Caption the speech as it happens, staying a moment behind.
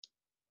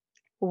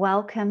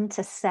Welcome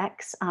to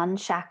Sex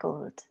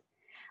Unshackled.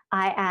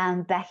 I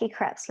am Becky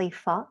Crepsley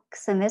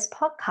Fox, and this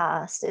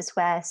podcast is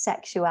where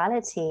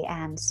sexuality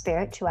and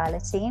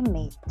spirituality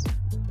meet.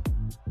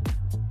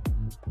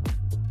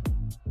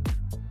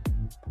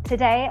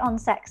 Today on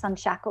Sex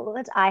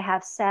Unshackled, I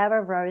have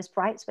Sarah Rose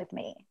Brights with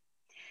me.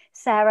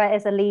 Sarah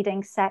is a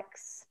leading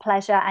sex,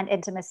 pleasure, and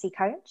intimacy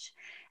coach,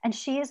 and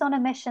she is on a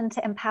mission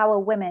to empower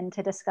women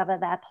to discover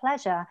their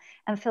pleasure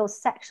and feel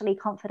sexually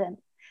confident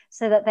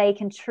so that they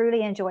can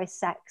truly enjoy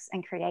sex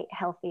and create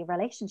healthy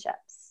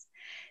relationships.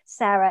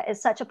 Sarah,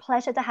 it's such a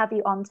pleasure to have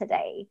you on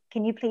today.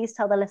 Can you please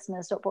tell the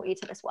listeners what brought you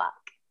to this work?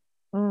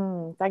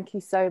 Thank you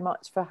so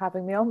much for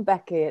having me on,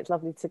 Becky. It's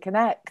lovely to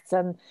connect.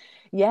 And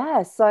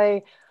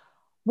so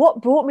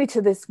what brought me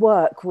to this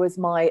work was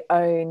my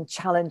own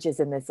challenges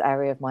in this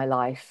area of my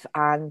life.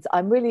 And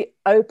I'm really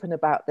open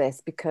about this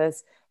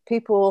because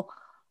people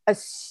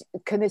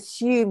can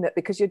assume that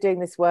because you're doing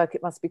this work,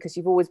 it must be because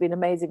you've always been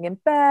amazing in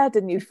bed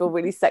and you feel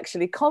really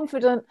sexually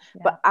confident.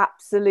 Yeah. But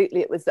absolutely,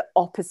 it was the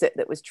opposite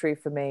that was true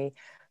for me.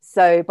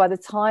 So by the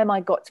time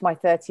I got to my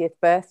 30th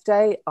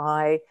birthday,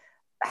 I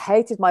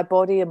hated my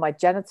body and my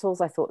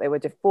genitals. I thought they were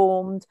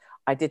deformed.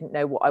 I didn't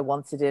know what I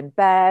wanted in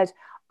bed.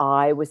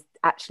 I was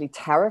actually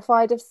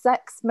terrified of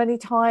sex many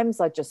times.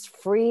 I just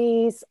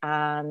freeze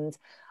and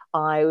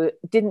I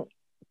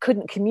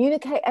couldn't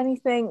communicate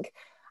anything.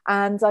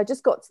 And I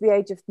just got to the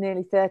age of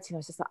nearly 30 and I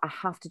was just like, I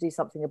have to do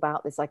something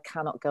about this. I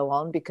cannot go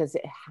on, because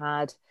it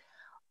had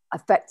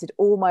affected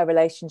all my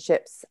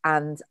relationships.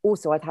 And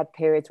also I'd had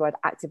periods where I'd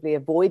actively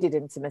avoided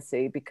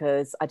intimacy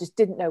because I just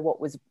didn't know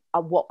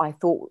what I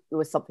thought there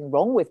was something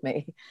wrong with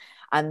me.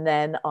 And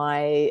then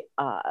I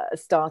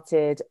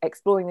started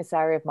exploring this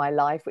area of my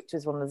life, which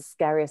was one of the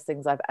scariest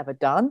things I've ever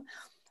done.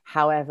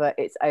 However,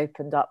 it's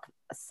opened up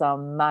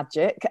some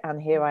magic. And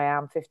here I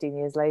am 15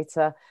 years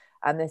later,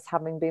 and this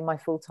having been my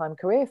full-time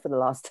career for the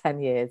last 10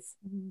 years.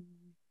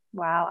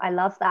 Wow, I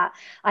love that.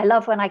 I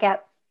love when I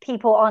get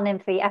people on in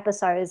the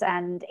episodes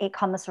and it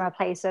comes from a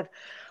place of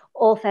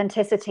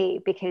authenticity,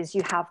 because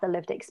you have the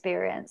lived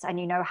experience and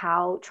you know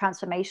how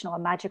transformational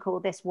and magical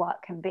this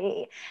work can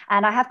be.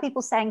 And I have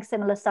people saying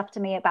similar stuff to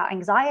me about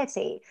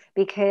anxiety,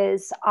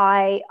 because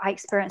I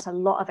experience a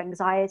lot of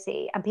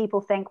anxiety, and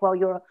people think, well,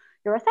 you're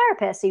a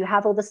therapist, so you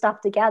have all the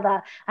stuff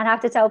together. And I have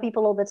to tell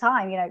people all the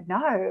time,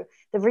 no,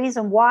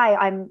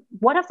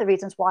 one of the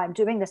reasons why I'm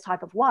doing this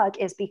type of work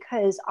is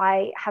because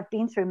I have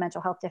been through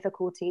mental health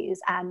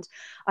difficulties and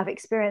I've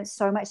experienced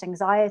so much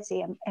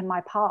anxiety in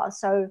my past.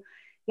 So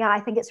yeah,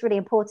 I think it's really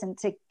important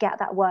to get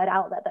that word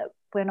out there that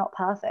we're not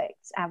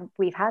perfect and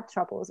we've had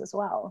troubles as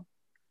well.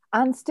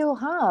 And still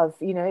have,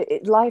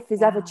 life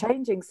is ever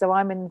changing. So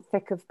I'm in the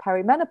thick of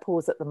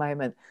perimenopause at the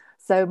moment.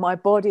 So my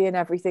body and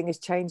everything is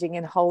changing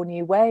in whole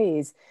new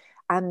ways.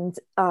 And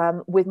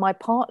with my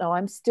partner,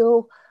 I'm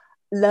still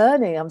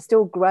learning, I'm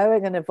still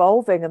growing and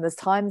evolving. And there's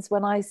times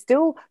when I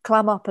still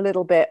clam up a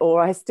little bit,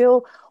 or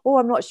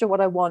I'm not sure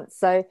what I want.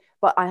 So,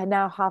 but I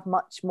now have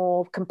much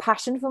more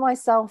compassion for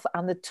myself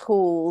and the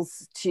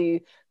tools to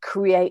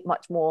create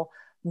much more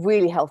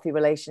really healthy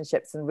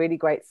relationships and really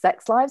great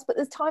sex lives. But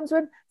there's times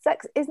when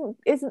sex isn't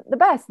the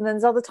best, and then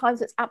there's other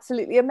times it's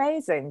absolutely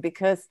amazing,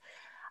 because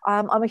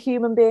I'm a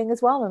human being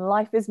as well, and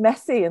life is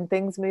messy and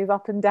things move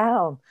up and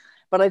down,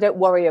 but I don't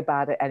worry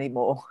about it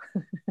anymore.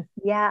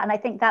 Yeah, and I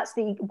think that's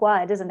the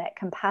word, isn't it?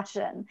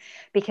 Compassion,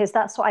 because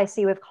that's what I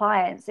see with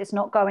clients. It's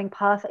not going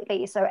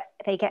perfectly, so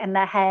they get in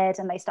their head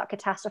and they start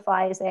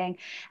catastrophizing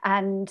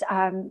and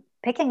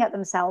picking at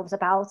themselves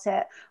about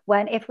it,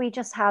 when if we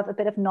just have a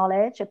bit of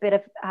knowledge, a bit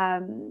of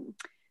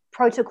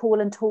protocol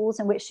and tools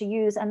in which to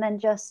use, and then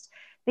just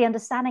the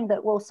understanding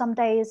that, well, some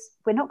days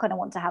we're not going to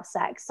want to have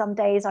sex, some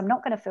days I'm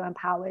not going to feel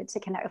empowered to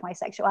connect with my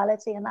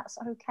sexuality, and that's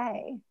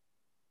okay.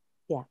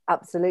 Yeah,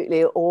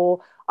 absolutely.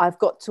 Or I've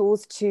got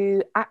tools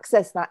to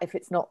access that if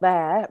it's not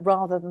there,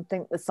 rather than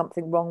think there's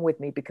something wrong with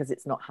me because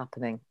it's not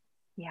happening.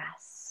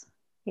 Yes,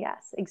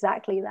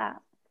 exactly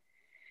that.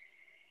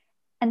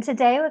 And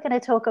today we're going to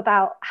talk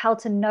about how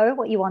to know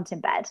what you want in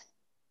bed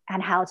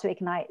and how to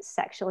ignite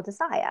sexual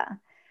desire.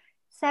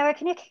 Sarah,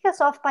 can you kick us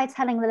off by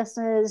telling the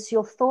listeners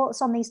your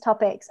thoughts on these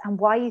topics and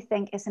why you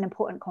think it's an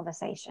important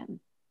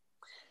conversation?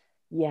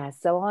 Yeah,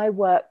 so I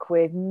work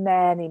with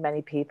many,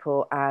 many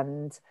people,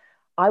 and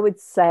I would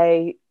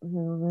say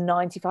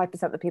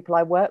 95% of the people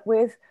I work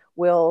with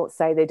will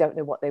say they don't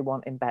know what they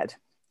want in bed.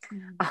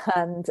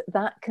 And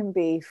that can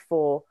be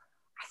for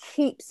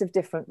heaps of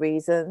different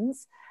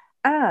reasons.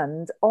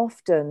 And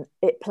often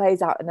it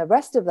plays out in the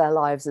rest of their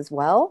lives as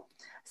well.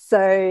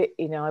 So,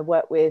 I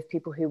work with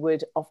people who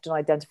would often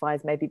identify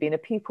as maybe being a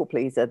people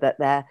pleaser, that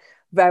they're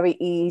very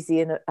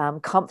easy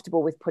and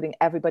comfortable with putting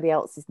everybody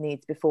else's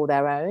needs before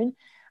their own.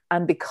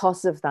 And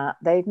because of that,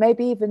 they've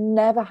maybe even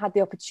never had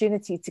the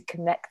opportunity to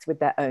connect with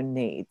their own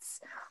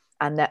needs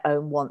and their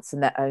own wants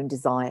and their own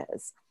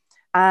desires.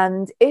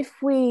 And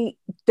if we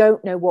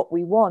don't know what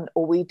we want,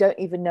 or we don't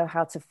even know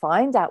how to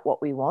find out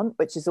what we want,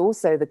 which is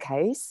also the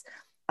case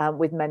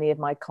with many of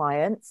my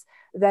clients,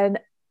 then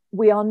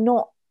we are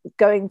not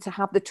going to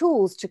have the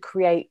tools to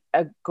create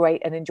a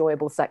great and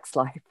enjoyable sex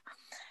life.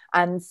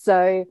 And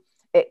so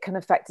it can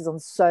affect us on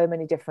so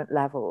many different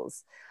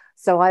levels.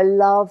 So I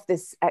love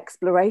this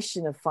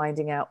exploration of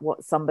finding out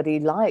what somebody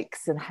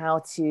likes and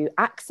how to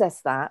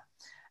access that.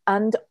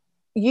 And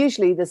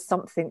usually there's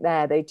something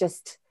there. They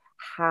just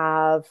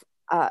have,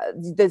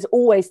 there's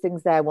always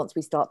things there once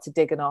we start to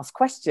dig and ask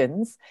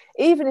questions,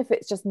 even if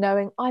it's just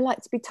knowing I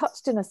like to be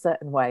touched in a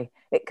certain way.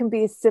 It can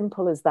be as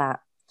simple as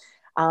that.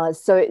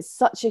 So it's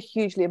such a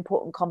hugely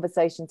important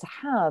conversation to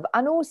have,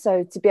 and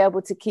also to be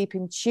able to keep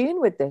in tune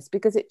with this,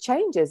 because it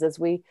changes as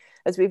we've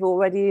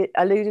already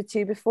alluded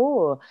to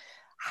before.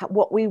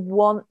 What we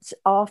want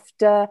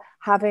after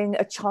having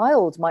a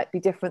child might be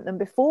different than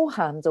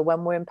beforehand, or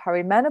when we're in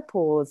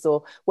perimenopause,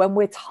 or when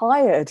we're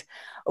tired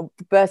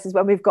versus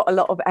when we've got a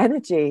lot of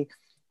energy.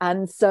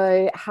 And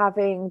so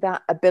having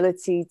that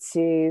ability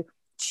to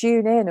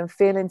tune in and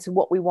feel into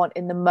what we want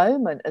in the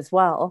moment as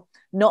well,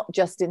 not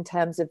just in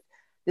terms of,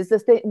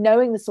 there's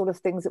knowing the sort of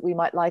things that we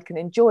might like and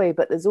enjoy,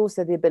 but there's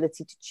also the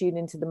ability to tune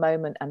into the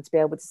moment and to be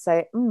able to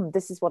say,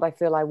 this is what I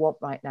feel I want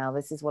right now.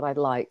 This is what I'd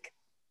like.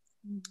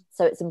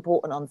 So it's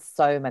important on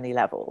so many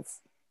levels.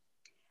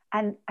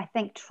 And I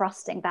think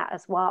trusting that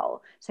as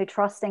well. So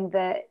trusting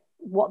that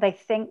what they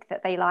think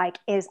that they like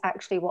is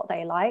actually what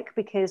they like.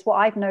 Because what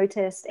I've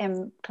noticed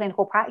in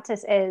clinical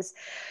practice is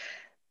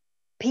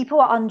people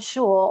are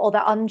unsure, or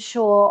they're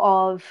unsure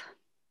of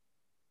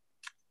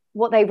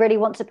what they really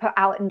want to put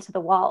out into the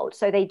world.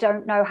 So they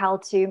don't know how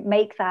to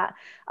make that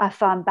a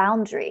firm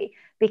boundary,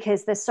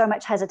 because there's so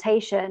much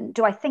hesitation.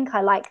 Do I think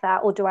I like that,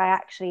 or do I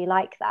actually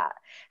like that?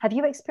 Have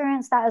you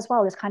experienced that as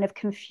well, this kind of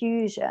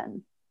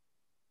confusion?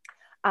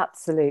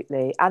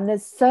 Absolutely. And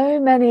there's so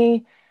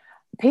many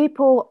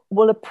people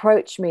will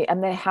approach me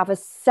and they have a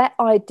set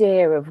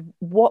idea of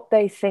what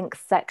they think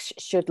sex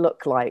should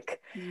look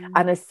like,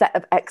 and a set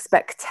of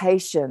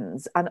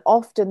expectations. And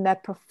often they're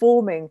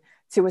performing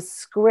to a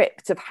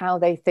script of how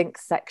they think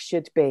sex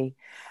should be.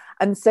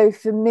 And so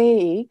for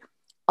me,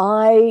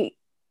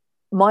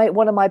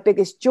 one of my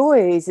biggest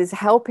joys is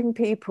helping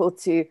people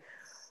to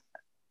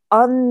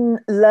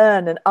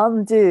unlearn and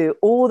undo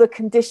all the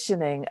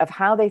conditioning of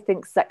how they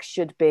think sex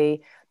should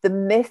be, the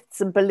myths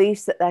and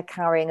beliefs that they're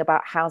carrying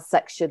about how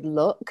sex should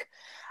look,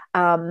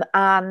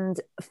 and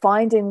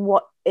finding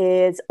what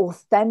is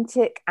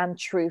authentic and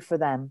true for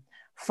them,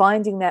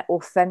 finding their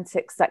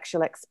authentic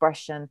sexual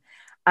expression.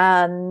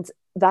 And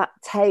that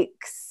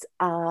takes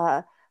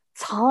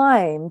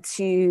time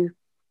to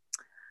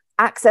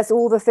access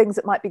all the things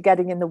that might be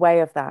getting in the way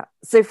of that.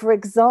 So, for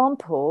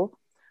example,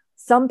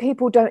 some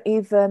people don't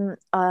even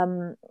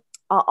so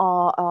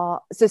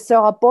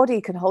our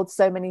body can hold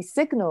so many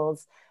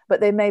signals,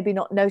 but they may be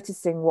not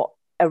noticing what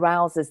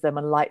arouses them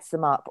and lights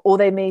them up, or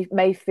they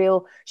may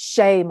feel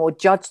shame or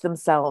judge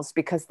themselves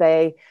because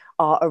they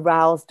are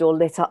aroused or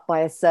lit up by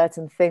a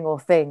certain thing or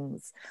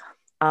things.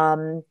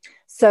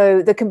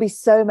 So there can be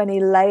so many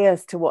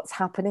layers to what's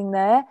happening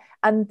there.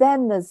 And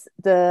then there's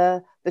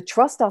the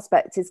trust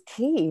aspect is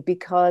key,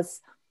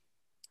 because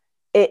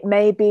it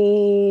may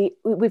be,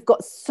 we've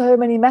got so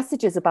many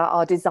messages about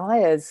our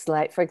desires,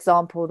 like, for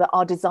example, that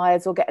our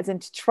desires will get us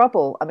into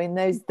trouble. I mean,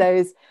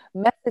 those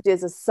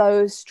messages are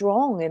so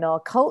strong in our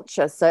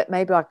culture. So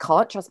maybe I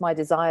can't trust my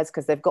desires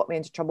because they've got me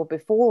into trouble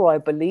before, or I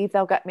believe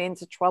they'll get me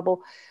into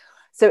trouble.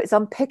 So it's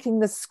unpicking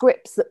the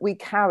scripts that we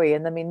carry.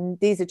 And I mean,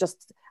 these are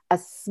just a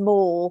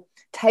small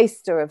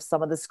taster of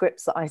some of the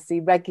scripts that I see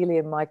regularly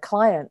in my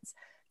clients,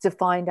 to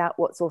find out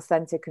what's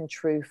authentic and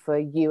true for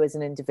you as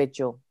an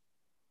individual.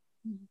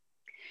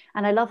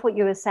 And I love what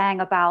you were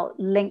saying about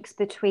links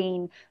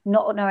between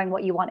not knowing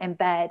what you want in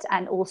bed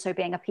and also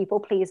being a people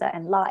pleaser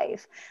in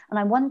life. And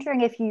I'm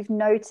wondering if you've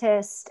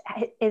noticed,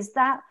 is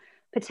that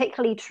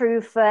particularly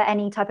true for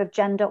any type of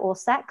gender or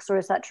sex, or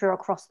is that true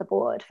across the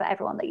board for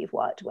everyone that you've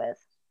worked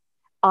with?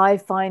 I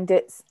find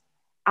it's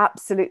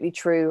absolutely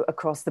true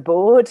across the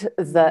board,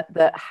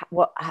 that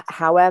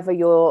however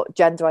your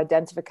gender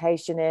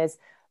identification is,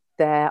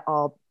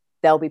 there'll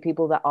be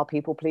people that are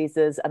people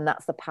pleasers, and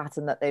that's the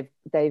pattern that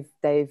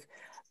they've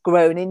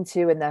grown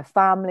into in their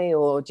family,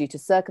 or due to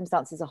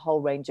circumstances, a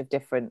whole range of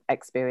different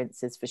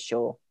experiences for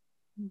sure.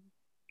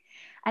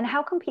 And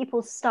how can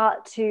people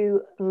start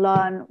to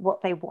learn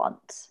what they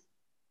want?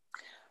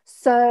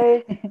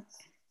 So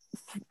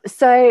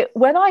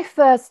when I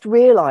first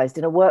realized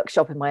in a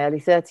workshop in my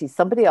early 30s,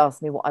 somebody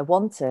asked me what I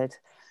wanted,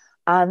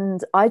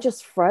 and I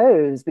just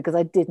froze because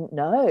I didn't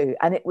know.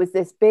 And it was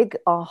this big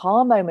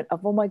aha moment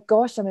of, oh my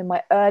gosh, I'm in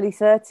my early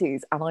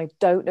 30s and I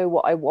don't know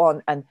what I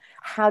want. And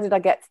how did I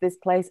get to this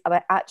place? And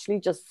I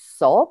actually just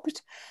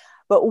sobbed.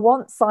 But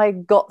once I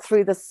got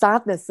through the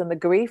sadness and the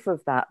grief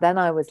of that, then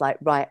I was like,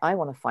 right, I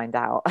want to find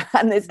out.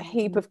 And this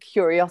heap of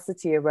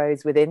curiosity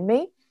arose within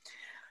me.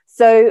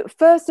 So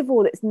first of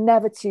all, it's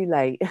never too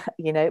late.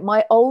 You know,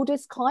 my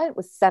oldest client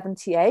was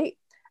 78,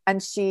 and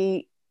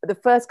the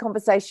first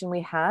conversation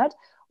we had,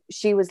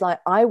 she was like,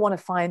 I want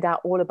to find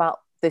out all about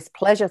this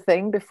pleasure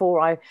thing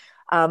before I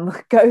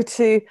go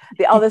to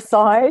the other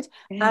side.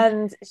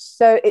 And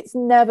so it's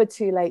never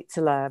too late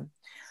to learn.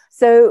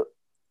 So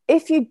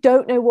if you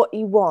don't know what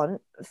you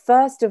want,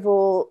 first of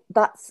all,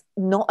 that's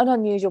not an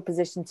unusual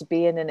position to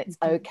be in, and it's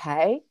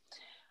okay.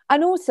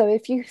 And also,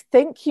 if you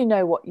think you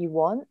know what you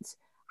want,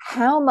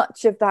 how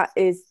much of that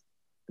is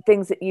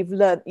things that you've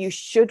learned you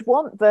should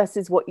want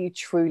versus what you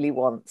truly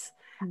want?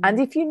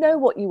 And if you know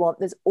what you want,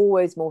 there's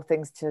always more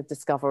things to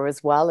discover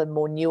as well, and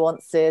more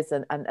nuances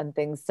and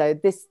things. So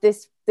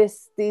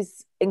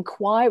these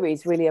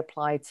inquiries really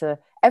apply to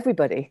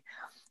everybody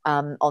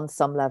on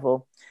some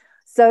level.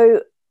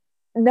 So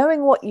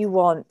knowing what you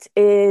want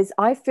is,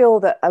 I feel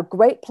that a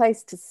great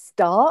place to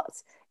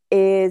start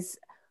is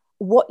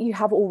what you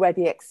have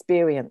already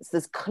experienced.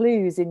 There's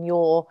clues in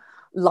your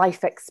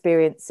life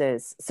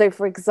experiences. So,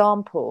 for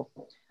example,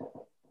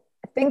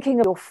 thinking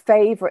of your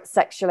favorite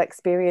sexual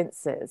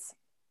experiences.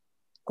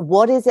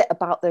 What is it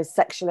about those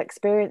sexual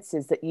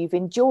experiences that you've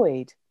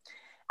enjoyed?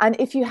 And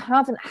if you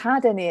haven't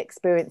had any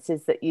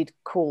experiences that you'd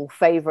call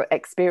favorite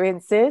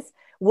experiences,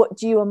 what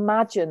do you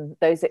imagine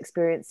those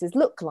experiences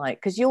look like?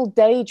 Because you'll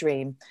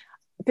daydream,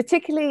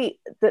 particularly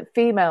the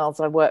females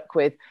I work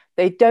with,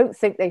 they don't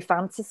think they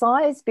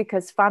fantasize,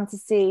 because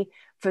fantasy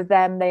for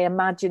them, they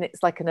imagine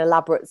it's like an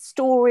elaborate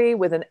story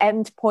with an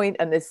end point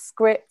and this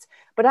script.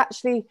 But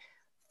actually,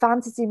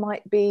 fantasy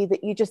might be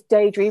that you just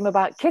daydream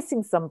about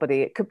kissing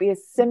somebody. It could be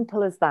as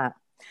simple as that.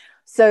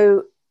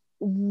 So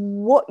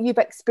what you've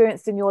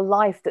experienced in your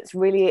life that's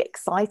really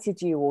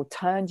excited you or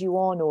turned you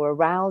on or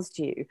aroused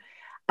you,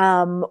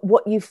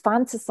 what you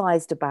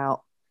fantasized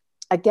about,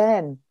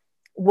 again,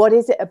 what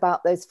is it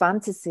about those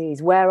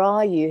fantasies? Where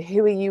are you?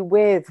 Who are you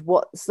with?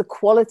 What's the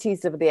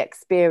qualities of the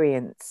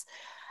experience?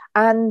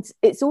 And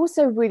it's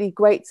also really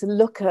great to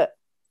look at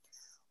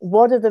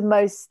what are the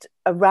most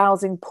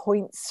arousing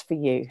points for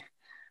you.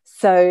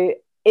 So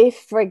if,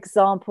 for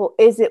example,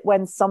 is it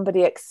when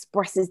somebody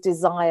expresses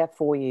desire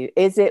for you?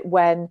 Is it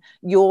when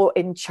you're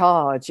in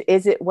charge?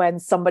 Is it when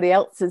somebody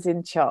else is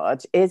in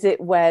charge? Is it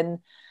when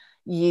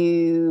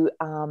you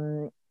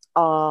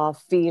are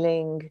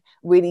feeling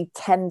really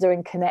tender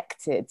and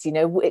connected? You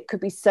know, it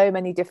could be so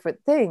many different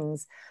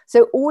things.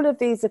 So all of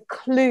these are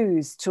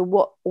clues to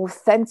what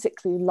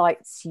authentically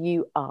lights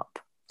you up.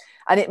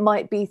 And it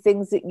might be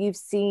things that you've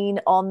seen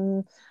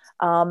on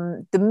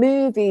the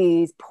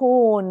movies,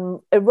 porn,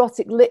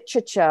 erotic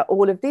literature,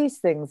 all of these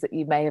things that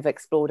you may have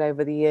explored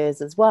over the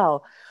years as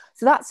well.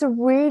 So that's a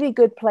really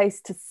good place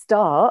to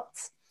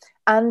start.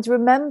 And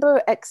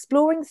remember,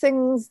 exploring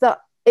things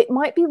that it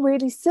might be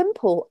really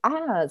simple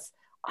as,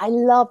 I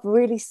love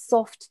really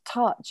soft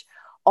touch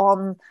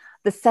on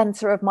the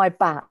center of my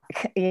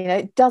back. You know,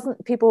 it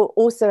doesn't, people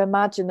also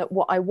imagine that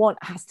what I want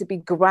has to be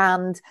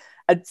grand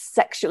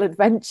sexual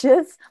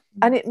adventures,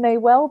 and it may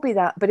well be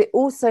that, but it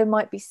also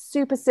might be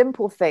super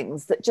simple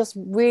things that just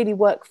really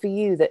work for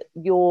you, that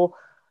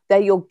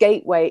they're your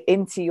gateway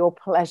into your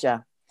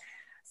pleasure.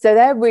 So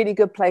they're really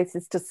good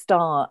places to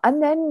start.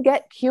 And then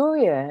get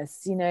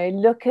curious, you know,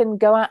 look and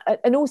go out.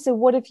 And also,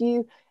 what have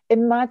you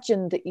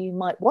imagined that you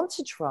might want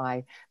to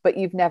try, but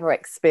you've never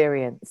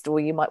experienced,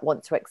 or you might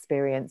want to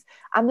experience?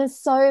 And there's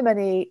so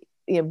many,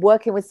 you know,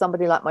 working with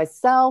somebody like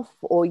myself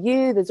or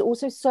you, there's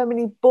also so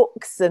many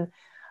books and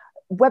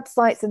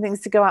websites and things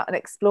to go out and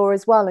explore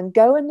as well. And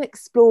go and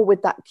explore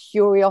with that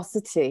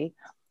curiosity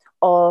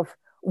of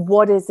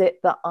what is it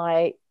that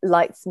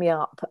lights me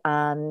up,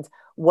 and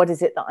what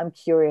is it that I'm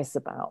curious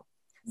about.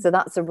 So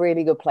that's a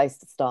really good place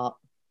to start.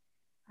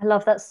 I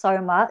love that so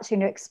much. You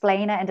know,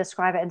 explain it and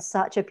describe it in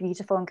such a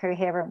beautiful and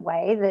coherent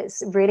way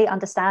that's really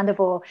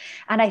understandable.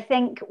 And I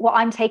think what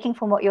I'm taking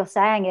from what you're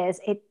saying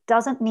is, it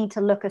doesn't need to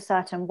look a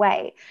certain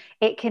way.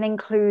 It can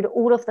include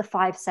all of the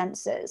five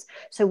senses.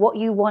 So what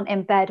you want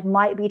in bed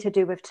might be to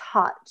do with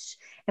touch.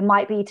 It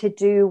might be to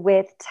do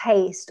with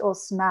taste or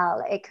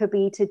smell. It could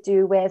be to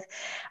do with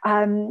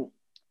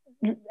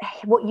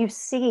what you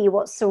see,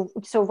 what's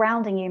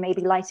surrounding you,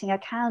 maybe lighting a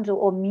candle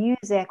or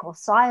music or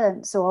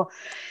silence or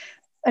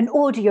an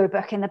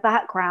audiobook in the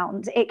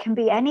background. It can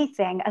be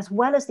anything, as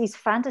well as these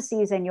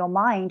fantasies in your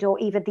mind, or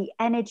even the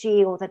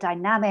energy or the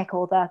dynamic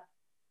or the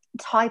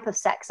type of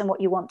sex and what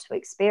you want to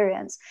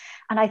experience.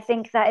 And I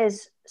think that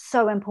is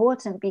so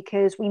important,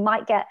 because we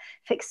might get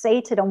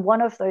fixated on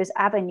one of those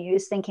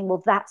avenues, thinking,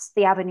 well, that's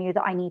the avenue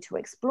that I need to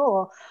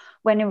explore,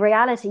 when in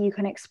reality you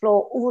can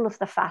explore all of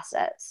the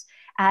facets,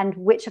 and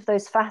which of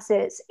those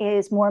facets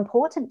is more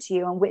important to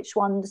you and which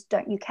ones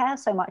don't you care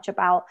so much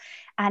about,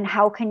 and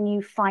how can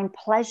you find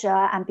pleasure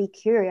and be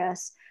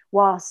curious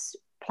whilst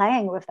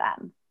playing with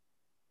them.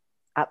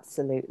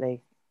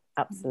 Absolutely.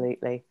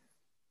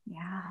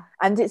 Yeah.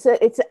 And it's an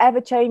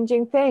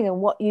ever-changing thing, and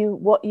what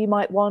you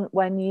might want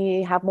when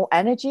you have more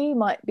energy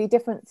might be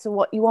different to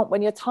what you want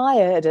when you're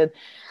tired. And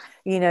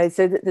you know,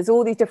 so there's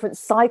all these different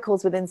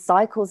cycles within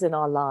cycles in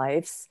our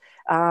lives,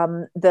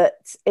 that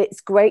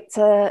it's great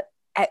to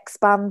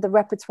expand the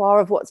repertoire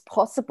of what's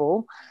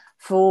possible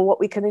for what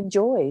we can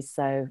enjoy.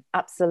 So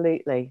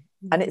absolutely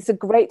And it's a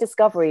great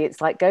discovery.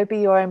 It's like, go be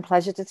your own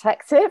pleasure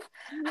detective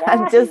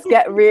and Yeah. just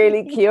get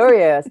really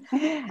curious.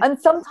 And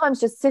sometimes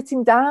just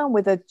sitting down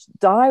with a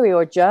diary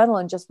or a journal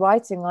and just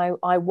writing,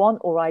 I want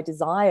or I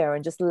desire,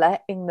 and just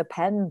letting the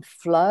pen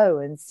flow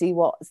and see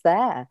what's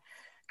there.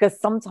 Because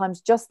sometimes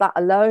just that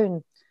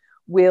alone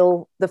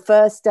the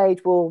first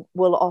stage will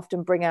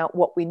often bring out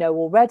what we know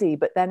already,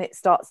 but then it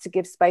starts to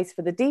give space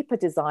for the deeper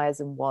desires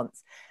and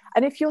wants.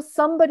 And if you're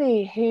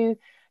somebody who,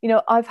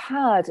 I've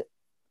had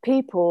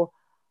people,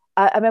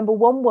 I remember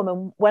one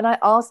woman, when I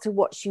asked her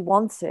what she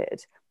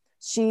wanted,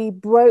 she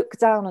broke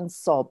down and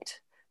sobbed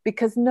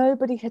because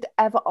nobody had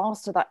ever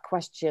asked her that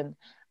question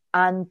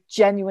and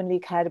genuinely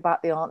cared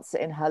about the answer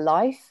in her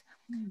life.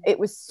 It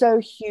was so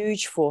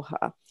huge for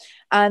her.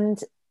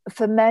 And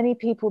for many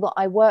people that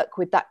I work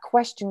with, that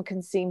question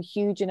can seem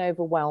huge and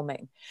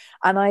overwhelming.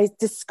 And I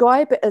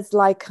describe it as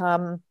like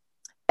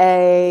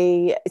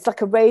it's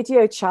like a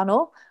radio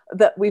channel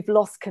that we've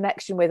lost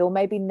connection with, or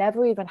maybe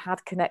never even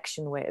had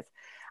connection with.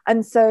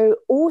 And so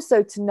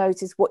also to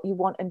notice what you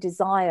want and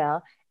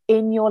desire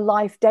in your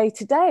life day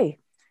to day.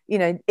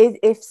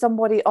 If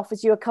somebody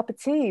offers you a cup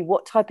of tea,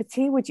 what type of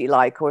tea would you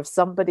like? Or if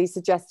somebody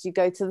suggests you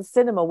go to the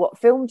cinema, what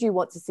film do you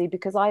want to see?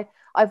 Because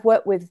I've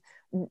worked with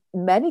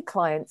many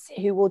clients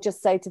who will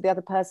just say to the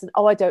other person,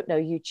 oh, I don't know,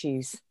 you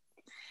choose.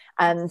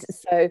 And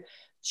so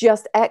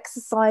just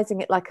exercising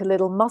it like a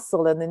little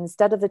muscle, and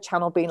instead of the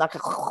channel being like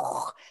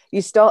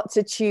you start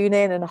to tune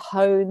in and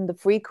hone the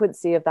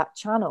frequency of that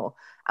channel.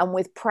 And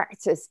with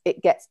practice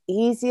it gets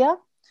easier.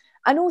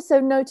 And also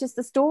notice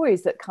the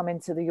stories that come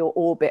into your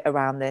orbit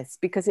around this,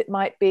 because it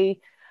might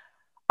be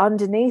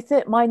underneath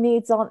it, my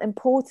needs aren't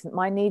important,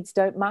 my needs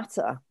don't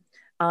matter,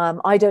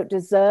 I don't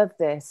deserve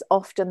this.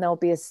 Often there'll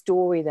be a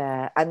story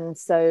there. And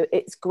so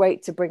it's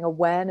great to bring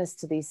awareness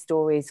to these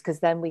stories, because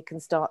then we can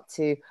start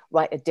to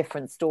write a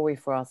different story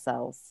for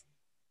ourselves.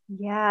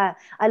 Yeah,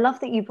 I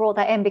love that you brought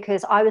that in,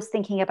 because I was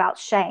thinking about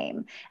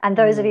shame. And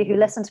those of you who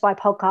listen to my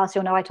podcast,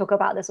 you'll know I talk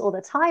about this all the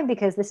time,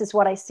 because this is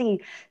what I see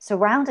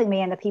surrounding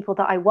me and the people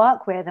that I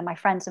work with and my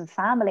friends and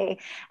family.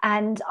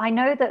 And I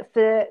know that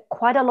for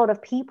quite a lot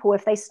of people,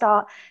 if they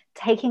start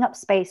taking up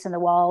space in the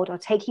world or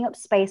taking up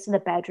space in the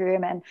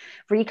bedroom and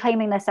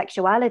reclaiming their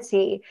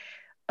sexuality,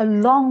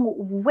 along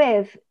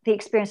with the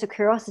experience of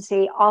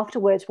curiosity,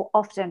 afterwards will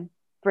often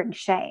bring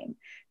shame,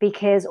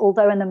 because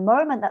although in the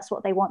moment that's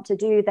what they want to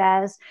do,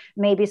 there's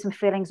maybe some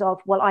feelings of,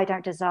 well, I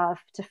don't deserve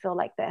to feel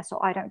like this,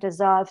 or I don't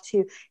deserve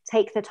to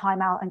take the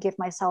time out and give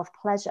myself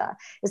pleasure.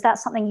 Is that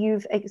something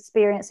you've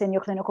experienced in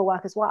your clinical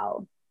work as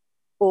well?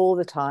 All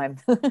the time.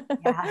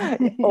 Yeah.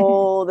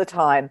 All the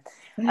time.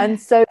 And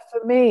so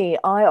for me,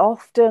 I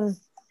often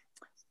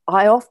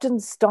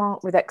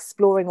start with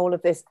exploring all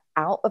of this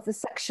out of the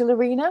sexual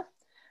arena,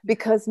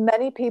 because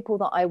many people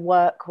that I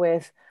work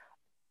with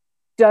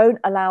don't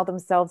allow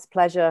themselves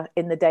pleasure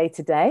in the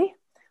day-to-day,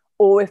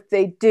 or if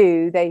they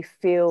do, they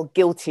feel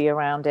guilty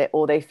around it,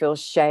 or they feel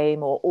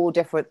shame, or all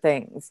different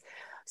things.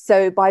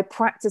 So by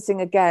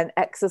practicing, again,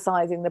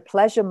 exercising the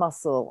pleasure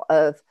muscle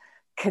of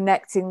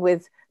connecting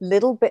with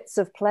little bits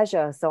of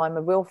pleasure. So I'm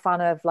a real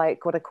fan of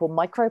like what I call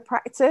micro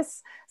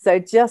practice. So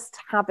just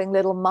having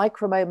little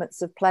micro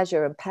moments of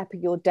pleasure and pepper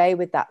your day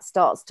with that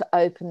starts to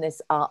open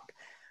this up.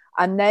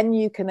 And then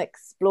you can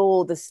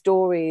explore the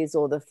stories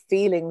or the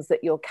feelings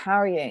that you're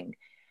carrying.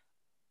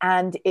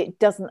 And it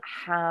doesn't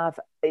have,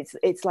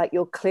 it's like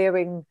you're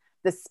clearing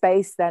the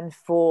space then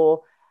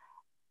for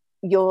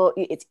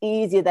it's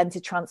easier then to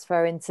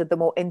transfer into the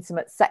more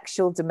intimate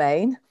sexual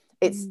domain.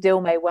 It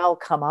still may well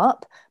come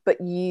up,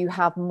 but you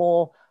have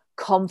more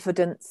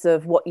confidence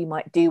of what you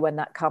might do when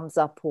that comes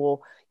up, or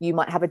you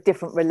might have a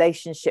different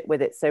relationship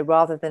with it. So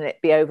rather than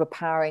it be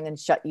overpowering and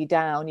shut you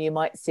down, you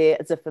might see it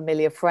as a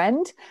familiar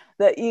friend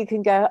that you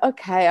can go,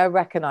 okay, I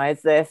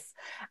recognize this,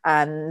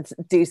 and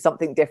do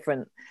something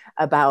different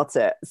about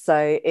it.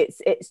 So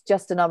it's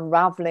just an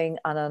unraveling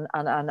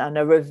and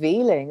a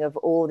revealing of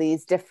all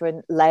these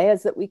different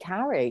layers that we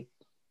carry.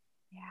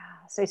 Yeah.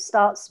 So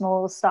start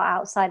small, start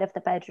outside of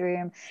the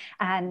bedroom,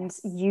 and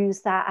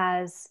use that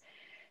as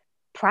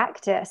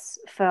practice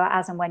for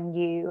as and when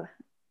you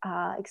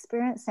are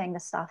experiencing the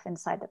stuff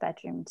inside the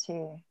bedroom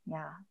too.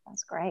 Yeah,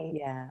 that's great.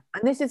 Yeah.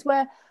 And this is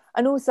where,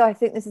 and also I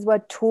think this is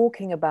where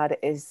talking about it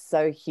is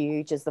so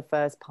huge as the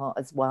first part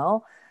as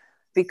well,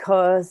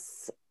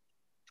 because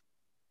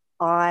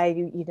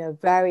I,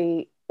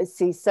 very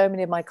see so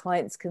many of my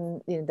clients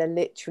they're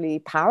literally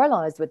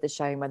paralyzed with the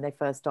shame when they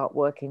first start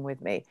working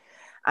with me,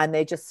 and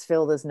they just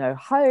feel there's no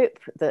hope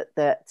that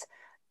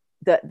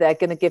they're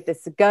going to give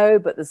this a go,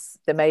 but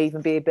there may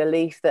even be a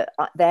belief that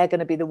they're going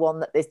to be the one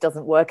that this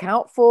doesn't work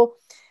out for.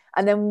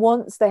 And then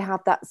once they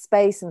have that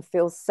space and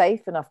feel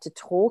safe enough to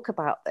talk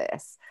about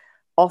this,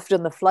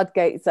 often the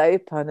floodgates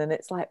open, and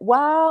it's like,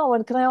 wow,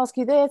 and can I ask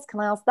you this? Can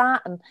I ask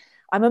that? And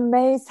I'm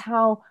amazed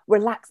how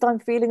relaxed I'm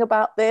feeling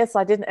about this.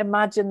 I didn't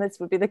imagine this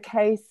would be the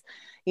case,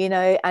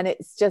 and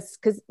it's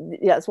just because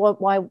that's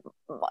why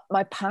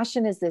my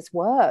passion is this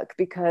work,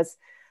 because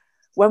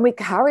when we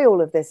carry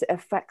all of this, it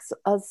affects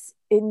us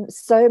in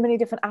so many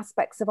different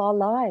aspects of our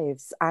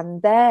lives.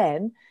 And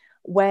then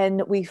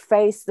when we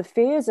face the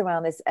fears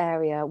around this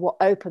area, what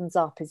opens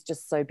up is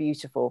just so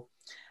beautiful.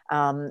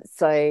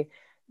 So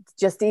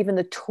just even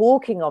the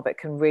talking of it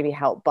can really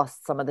help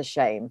bust some of the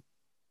shame.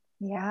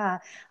 Yeah,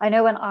 I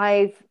know when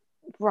I've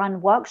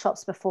run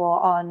workshops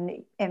before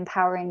on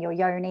empowering your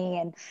yoni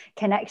and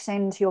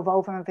connection to your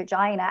vulva and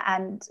vagina,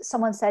 and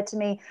someone said to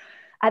me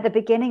at the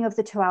beginning of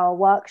the 2 hour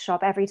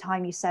workshop, every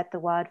time you said the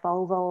word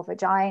vulva or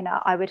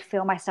vagina, I would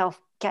feel myself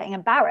getting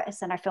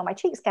embarrassed and I feel my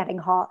cheeks getting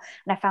hot,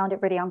 and I found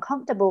it really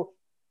uncomfortable.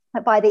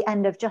 But by the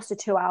end of just a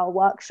 2 hour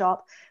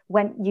workshop,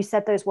 when you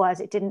said those words,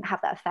 it didn't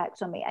have that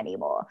effect on me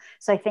anymore.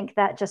 So I think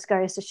that just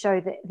goes to show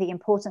that the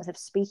importance of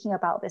speaking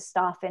about this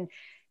stuff and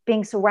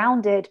being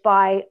surrounded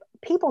by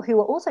people who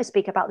will also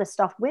speak about this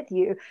stuff with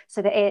you,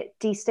 so that it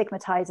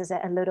destigmatizes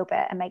it a little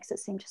bit and makes it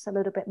seem just a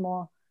little bit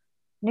more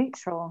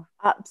neutral.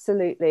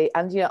 Absolutely.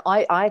 And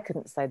I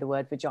couldn't say the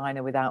word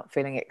vagina without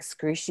feeling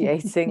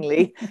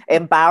excruciatingly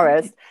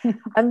embarrassed.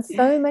 And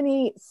so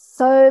many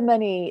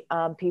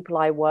people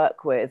I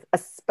work with,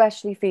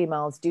 especially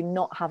females, do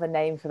not have a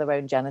name for their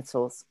own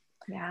genitals.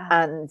 Yeah.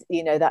 And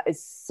that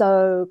is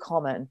so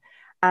common.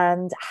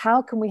 And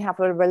how can we have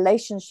a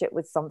relationship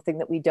with something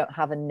that we don't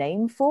have a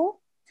name for?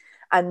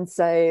 And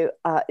so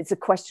it's a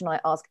question I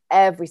ask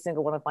every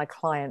single one of my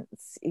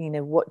clients,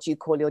 what do you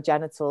call your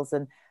genitals,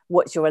 and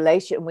what's your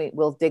relation?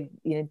 We'll dig,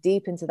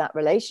 deep into that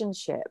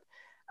relationship.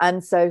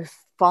 And so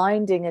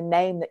finding a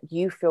name that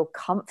you feel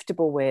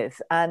comfortable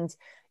with, and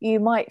you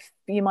might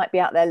be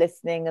out there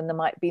listening and there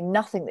might be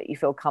nothing that you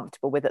feel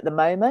comfortable with at the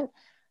moment,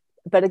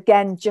 but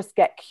again, just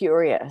get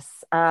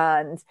curious.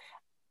 And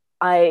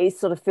I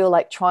sort of feel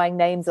like trying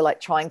names are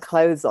like trying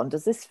clothes on.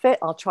 Does this fit?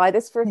 I'll try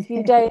this for a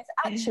few days.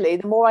 Actually,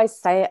 the more I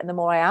say it and the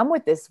more I am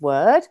with this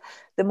word,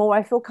 the more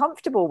I feel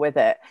comfortable with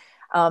it.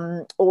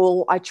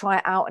 Or I try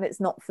it out and it's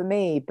not for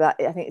me. But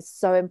I think it's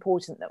so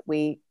important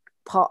that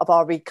part of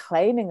our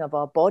reclaiming of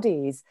our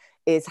bodies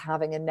is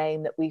having a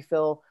name that we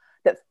feel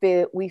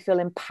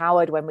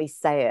empowered when we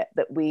say it,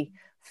 that we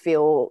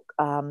feel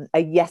a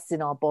yes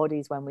in our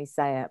bodies when we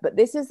say it. But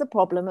this is the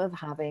problem of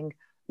having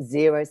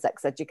zero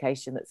sex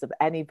education that's of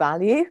any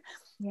value.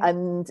 Yeah.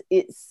 And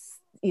it's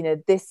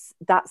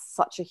that's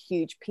such a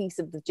huge piece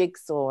of the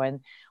jigsaw. And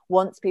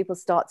once people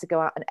start to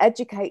go out and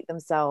educate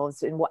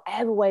themselves in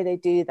whatever way they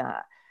do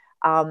that,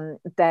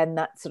 then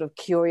that sort of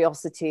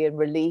curiosity and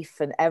relief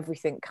and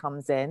everything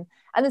comes in.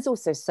 And there's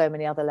also so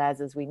many other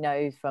layers, as we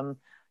know, from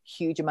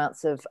huge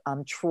amounts of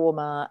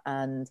trauma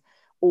and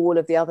all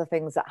of the other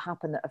things that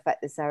happen that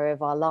affect this area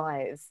of our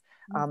lives.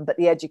 But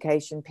the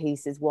education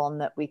piece is one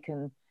that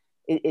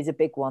is a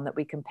big one that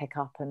we can pick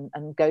up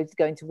and go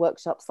into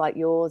workshops like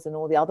yours and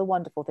all the other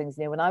wonderful things.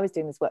 When I was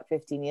doing this work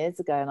 15 years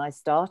ago and I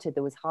started,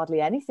 there was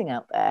hardly anything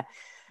out there.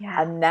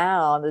 Yeah. And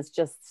now there's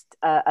just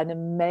an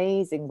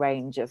amazing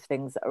range of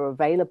things that are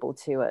available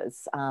to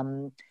us,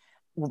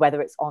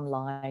 whether it's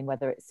online,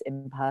 whether it's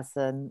in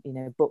person,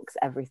 books,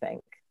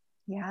 everything.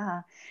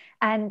 Yeah.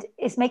 And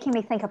it's making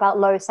me think about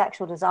low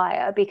sexual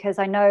desire, because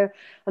I know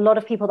a lot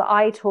of people that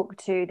I talk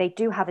to, they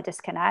do have a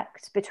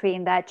disconnect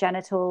between their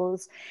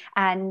genitals.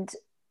 And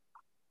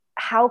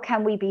how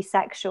can we be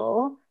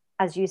sexual,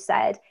 as you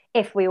said,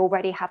 if we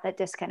already have that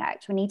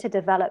disconnect? We need to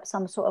develop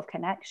some sort of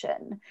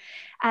connection.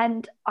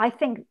 And I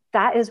think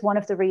that is one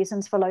of the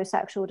reasons for low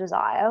sexual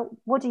desire.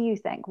 What do you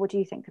think? What do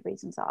you think the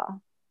reasons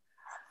are?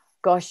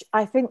 Gosh,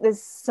 I think there's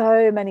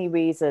so many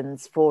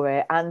reasons for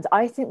it. And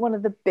I think one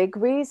of the big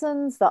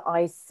reasons that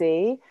I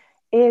see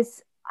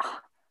is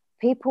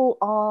people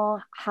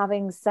are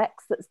having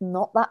sex that's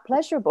not that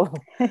pleasurable.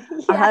 Yes.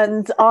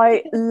 And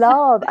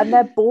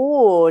they're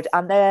bored,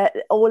 and they're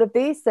all of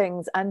these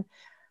things. And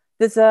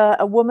there's a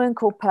woman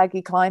called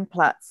Peggy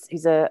Kleinplatz,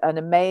 who's an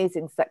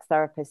amazing sex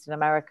therapist in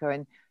America.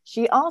 And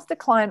she asked a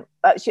client,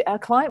 a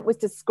client was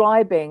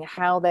describing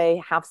how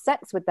they have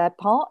sex with their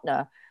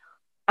partner.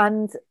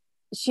 And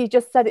she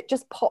just said, it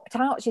just popped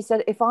out. She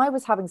said, if I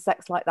was having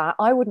sex like that,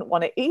 I wouldn't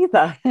want it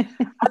either. And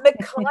the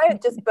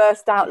client just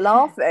burst out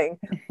laughing,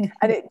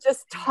 and it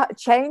just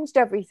changed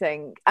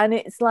everything. And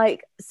it's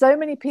like, so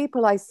many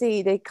people I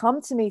see, they come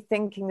to me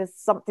thinking there's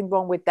something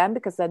wrong with them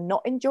because they're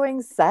not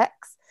enjoying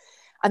sex,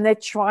 and they're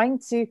trying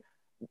to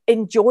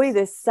enjoy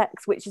this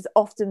sex, which is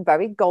often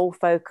very goal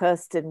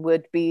focused and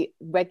would be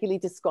regularly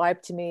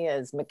described to me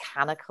as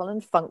mechanical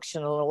and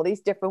functional and all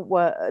these different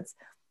words.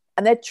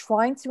 And they're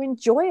trying to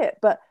enjoy it,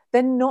 but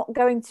they're not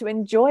going to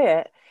enjoy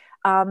it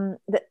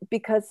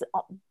because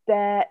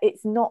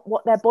it's not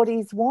what their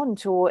bodies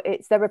want, or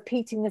they're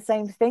repeating the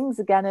same things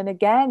again and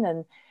again,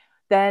 and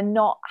they're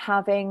not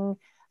having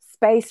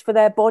space for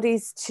their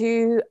bodies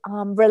to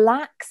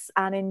relax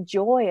and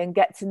enjoy and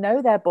get to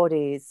know their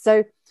bodies.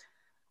 So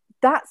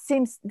that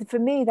seems, for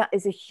me, that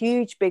is a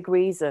huge, big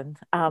reason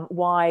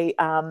why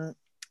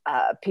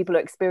people are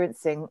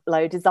experiencing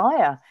low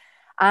desire.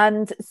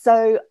 And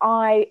so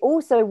I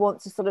also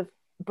want to sort of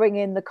bring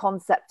in the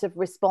concept of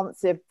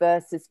responsive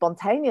versus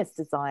spontaneous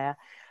desire,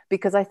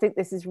 because I think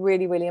this is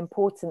really, really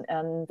important.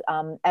 And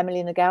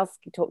Emily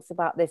Nagoski talks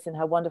about this in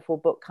her wonderful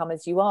book, Come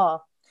As You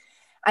Are.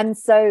 And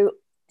so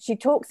she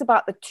talks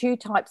about the two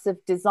types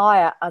of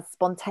desire as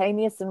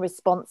spontaneous and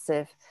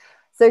responsive.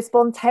 So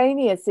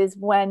spontaneous is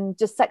when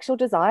just sexual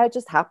desire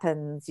just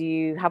happens.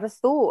 You have a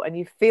thought and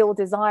you feel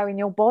desire in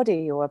your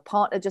body, or a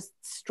partner just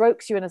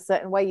strokes you in a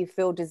certain way, you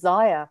feel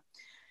desire.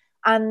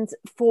 And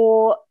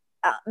for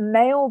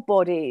male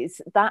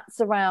bodies,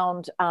 that's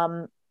around,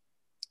 and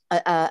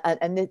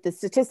the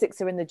statistics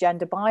are in the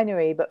gender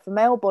binary, but for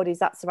male bodies,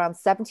 that's around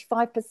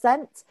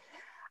 75%.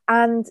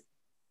 And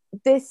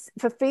this,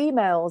 for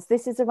females,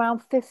 this is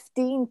around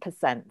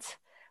 15%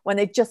 when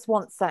they just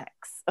want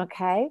sex,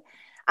 okay?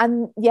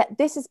 And yet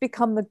this has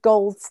become the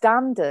gold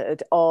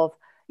standard of,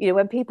 you know,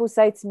 when people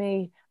say to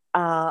me,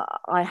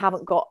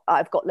 I've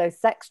got low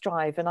sex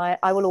drive, and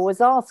I will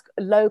always ask,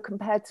 low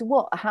compared to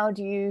what? How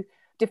do you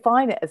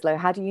define it as low?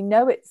 How do you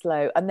know it's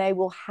low? And they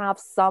will have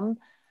some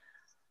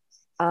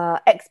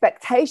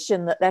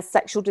expectation that their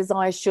sexual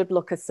desire should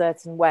look a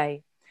certain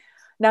way.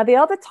 Now, the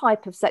other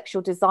type of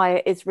sexual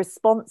desire is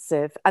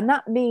responsive, and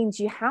that means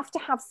you have to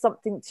have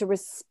something to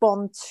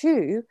respond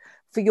to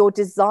for your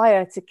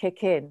desire to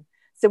kick in.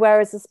 So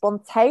whereas the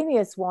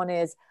spontaneous one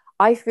is,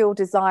 I feel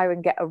desire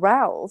and get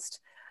aroused,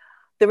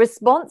 the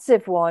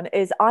responsive one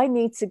is, I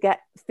need to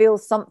feel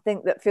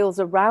something that feels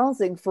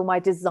arousing for my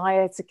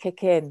desire to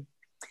kick in.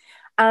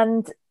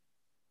 And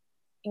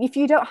if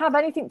you don't have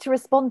anything to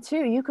respond to,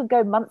 you could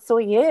go months or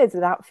years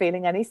without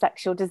feeling any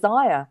sexual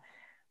desire.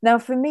 Now,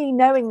 for me,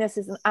 knowing this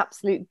is an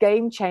absolute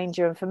game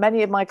changer. And for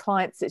many of my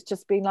clients, it's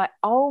just been like,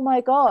 oh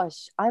my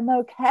gosh, I'm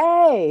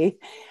okay.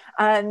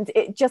 And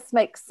it just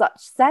makes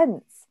such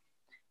sense.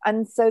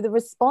 And so the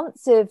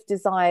responsive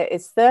desire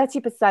is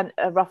 30%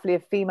 roughly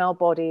of female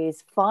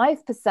bodies,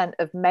 5%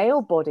 of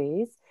male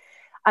bodies.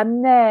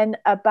 And then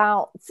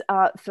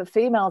for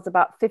females,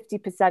 about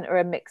 50% are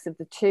a mix of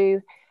the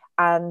two.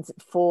 And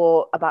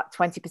for about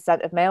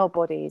 20% of male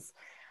bodies.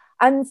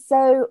 And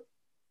so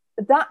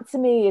that to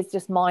me is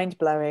just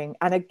mind-blowing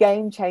and a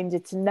game changer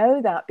to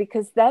know that,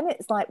 because then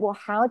it's like, well,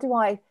 how do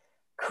I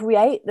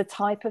create the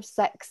type of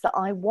sex that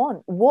I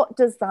want? What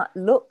does that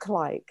look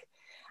like?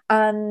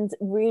 And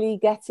really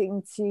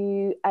getting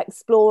to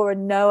explore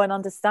and know and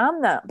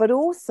understand that. But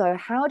also,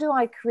 how do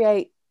I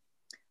create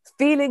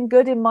feeling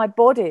good in my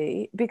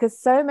body? Because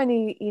so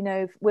many, you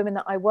know, women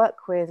that I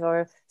work with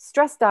are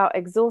stressed out,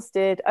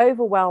 exhausted,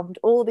 overwhelmed,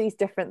 all these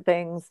different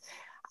things.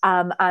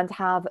 And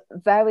have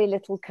very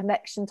little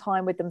connection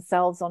time with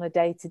themselves on a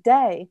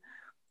day-to-day.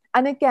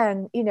 And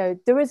again, you know,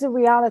 there is a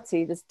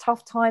reality. There's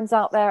tough times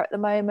out there at the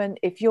moment.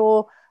 If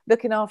you're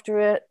looking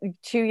after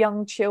two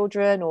young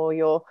children, or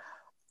you're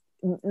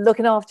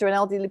looking after an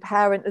elderly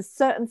parent, there's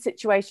certain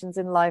situations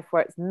in life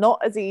where it's not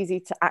as easy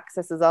to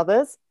access as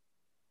others,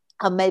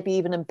 and maybe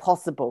even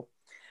impossible.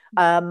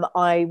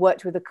 I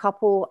worked with a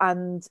couple,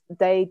 and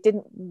they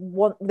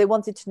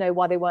wanted to know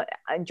why they weren't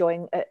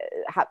enjoying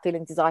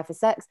feeling desire for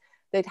sex.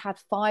 They'd had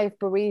 5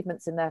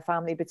 bereavements in their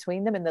family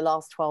between them in the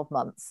last 12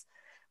 months,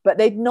 but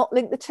they'd not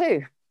linked the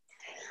two.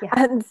 Yeah.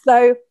 And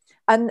so,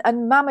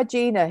 and Mama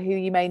Gina, who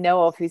you may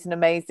know of, who's an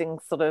amazing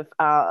sort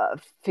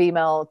of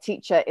female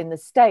teacher in the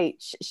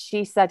States,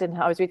 she said,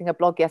 I was reading a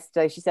blog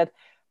yesterday, she said,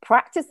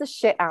 practice the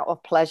shit out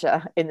of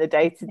pleasure in the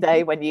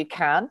day-to-day when you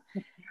can.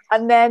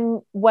 And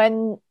then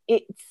when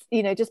it's,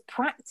 you know, just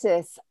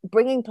practice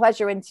bringing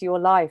pleasure into your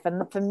life.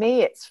 And for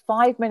me, it's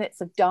 5 minutes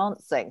of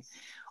dancing,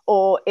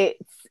 or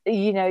it's,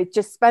 you know,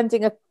 just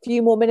spending a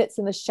few more minutes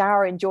in the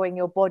shower enjoying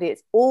your body.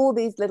 It's all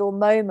these little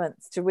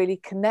moments to really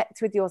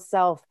connect with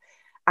yourself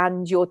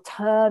and your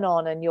turn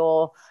on and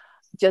your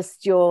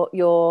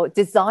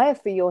desire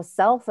for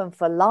yourself and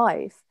for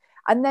life.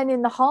 And then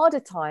in the harder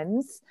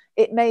times,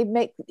 it may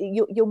make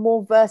you're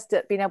more versed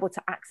at being able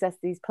to access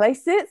these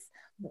places,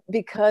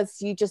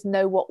 because you just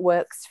know what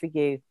works for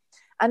you.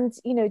 And,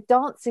 you know,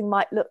 dancing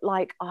might look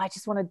like, oh, I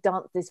just want to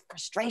dance this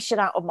frustration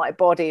out of my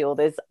body, or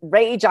this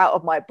rage out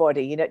of my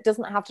body. You know, it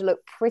doesn't have to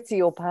look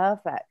pretty or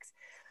perfect.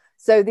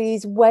 So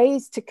these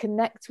ways to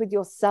connect with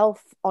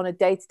yourself on a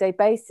day-to-day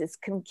basis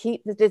can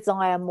keep the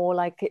desire more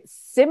like it's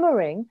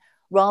simmering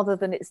rather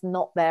than it's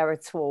not there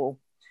at all.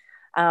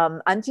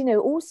 And, you know,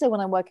 also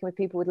when I'm working with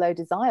people with low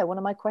desire, one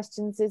of my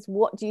questions is,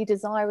 what do you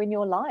desire in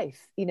your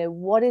life? You know,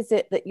 what is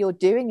it that you're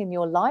doing in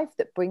your life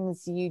that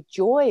brings you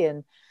joy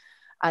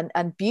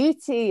and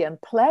beauty and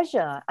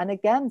pleasure? And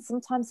again,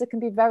 sometimes there can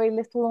be very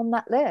little on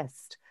that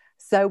list.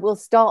 So we'll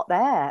start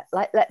there.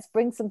 Like, let's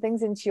bring some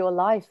things into your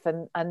life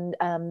and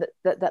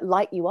that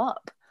light you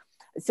up.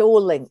 It's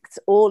all linked,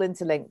 all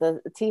interlinked. The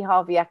T.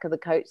 Harvey Eker, the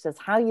coach, says,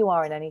 how you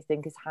are in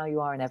anything is how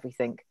you are in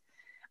everything.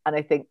 And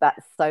I think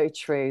that's so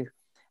true.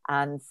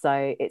 And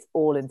so it's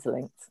all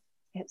interlinked.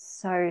 It's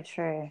so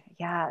true.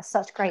 Yeah,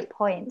 such great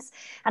points.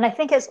 And I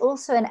think it's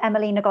also in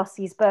Emily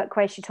Nagosi's book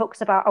where she talks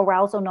about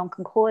arousal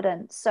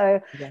non-concordance. So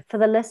yes, for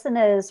the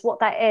listeners, what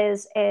that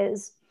is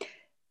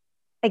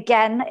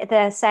again,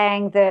 they're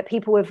saying that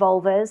people with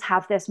vulvas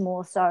have this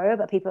more so,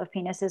 but people with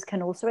penises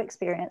can also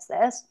experience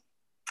this.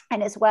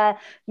 And it's where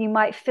you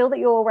might feel that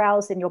you're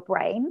aroused in your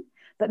brain,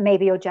 but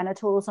maybe your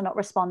genitals are not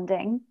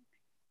responding.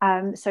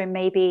 So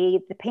maybe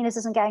the penis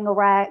isn't getting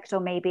erect, or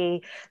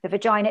maybe the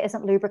vagina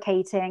isn't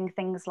lubricating,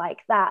 things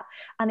like that.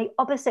 And the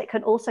opposite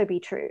can also be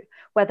true,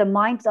 where the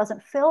mind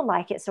doesn't feel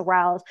like it's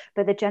aroused,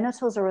 but the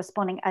genitals are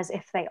responding as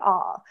if they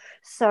are.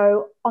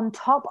 So on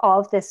top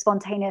of this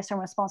spontaneous and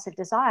responsive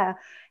desire,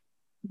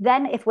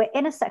 then if we're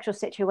in a sexual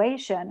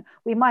situation,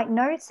 we might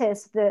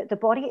notice that the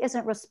body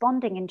isn't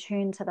responding in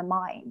tune to the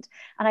mind.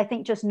 And I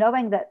think just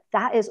knowing that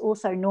that is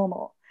also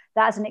normal,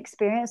 that is an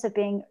experience of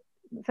being,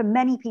 for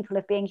many people,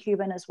 of being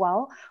human as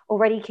well,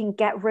 already can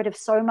get rid of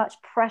so much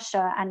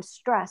pressure and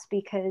stress,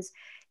 because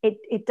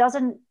it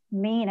doesn't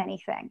mean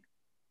anything.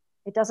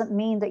 It doesn't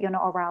mean that you're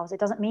not aroused. It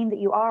doesn't mean that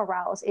you are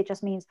aroused. It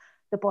just means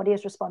the body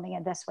is responding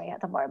in this way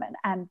at the moment.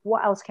 And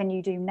what else can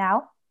you do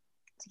now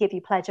to give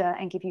you pleasure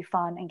and give you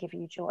fun and give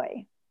you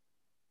joy?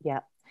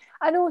 Yeah.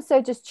 And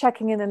also just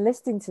checking in and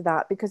listening to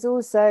that, because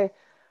also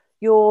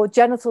your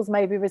genitals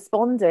may be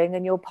responding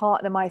and your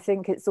partner might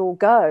think it's all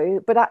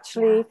go, but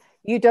actually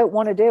you don't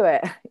want to do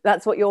it.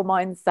 That's what your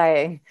mind's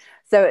saying.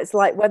 So it's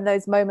like when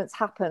those moments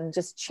happen,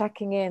 just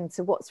checking in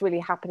to what's really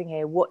happening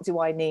here. What do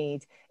I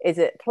need? Is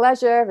it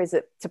pleasure? Is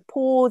it to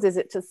pause? Is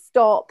it to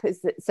stop?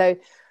 Is it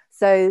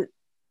so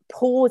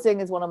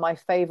pausing is one of my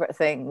favorite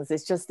things.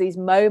 It's just these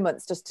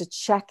moments just to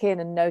check in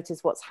and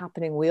notice what's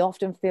happening. We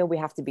often feel we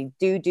have to be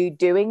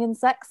doing in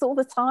sex all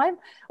the time,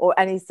 or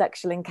any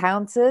sexual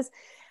encounters.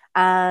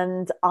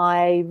 And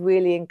I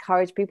really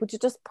encourage people to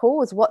just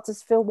pause. What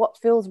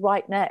feels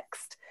right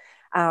next,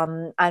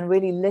 and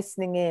really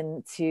listening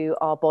in to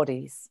our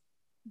bodies.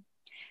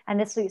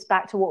 And this loops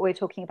back to what we were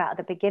talking about at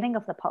the beginning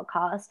of the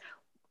podcast,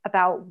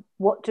 about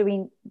what do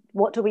we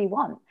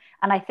want.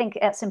 And I think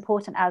it's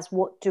important as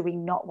what do we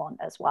not want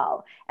as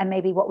well. And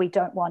maybe what we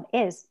don't want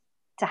is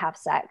to have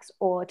sex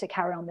or to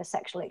carry on the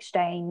sexual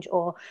exchange,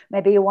 or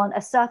maybe you want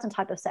a certain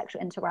type of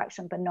sexual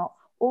interaction but not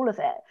all of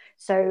it.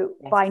 So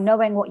by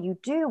knowing what you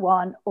do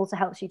want also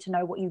helps you to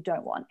know what you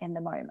don't want in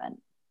the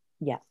moment.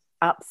 Yeah,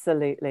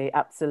 absolutely.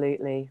 Yeah.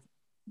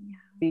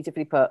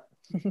 Beautifully put.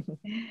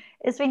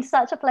 It's been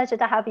such a pleasure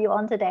to have you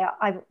on today.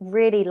 I've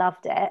really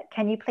loved it.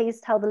 Can you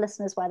please tell the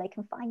listeners where they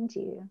can find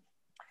you?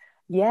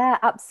 Yeah,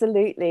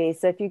 absolutely.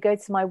 So if you go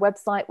to my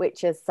website,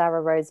 which is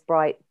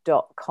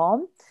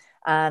sararosebright.com,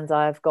 and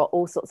I've got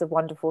all sorts of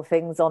wonderful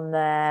things on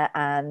there,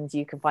 and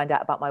you can find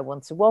out about my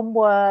one-to-one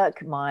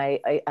work, my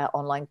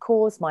online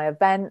course, my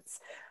events.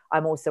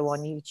 I'm also on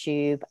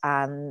YouTube,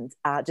 and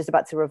just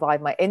about to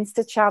revive my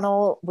Insta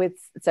channel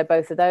so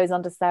both of those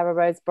under Sara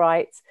Rose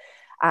Bright.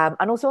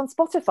 And also on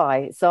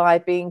Spotify. So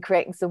I've been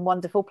creating some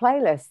wonderful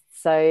playlists.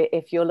 So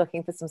if you're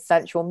looking for some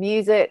sensual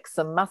music,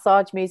 some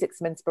massage music,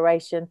 some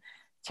inspiration,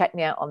 check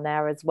me out on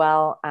there as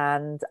well.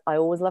 And I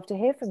always love to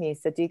hear from you.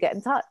 So do get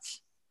in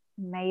touch.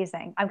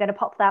 Amazing. I'm going to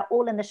pop that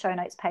all in the show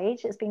notes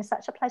page. It's been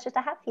such a pleasure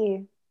to have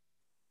you.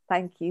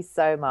 Thank you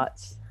so much.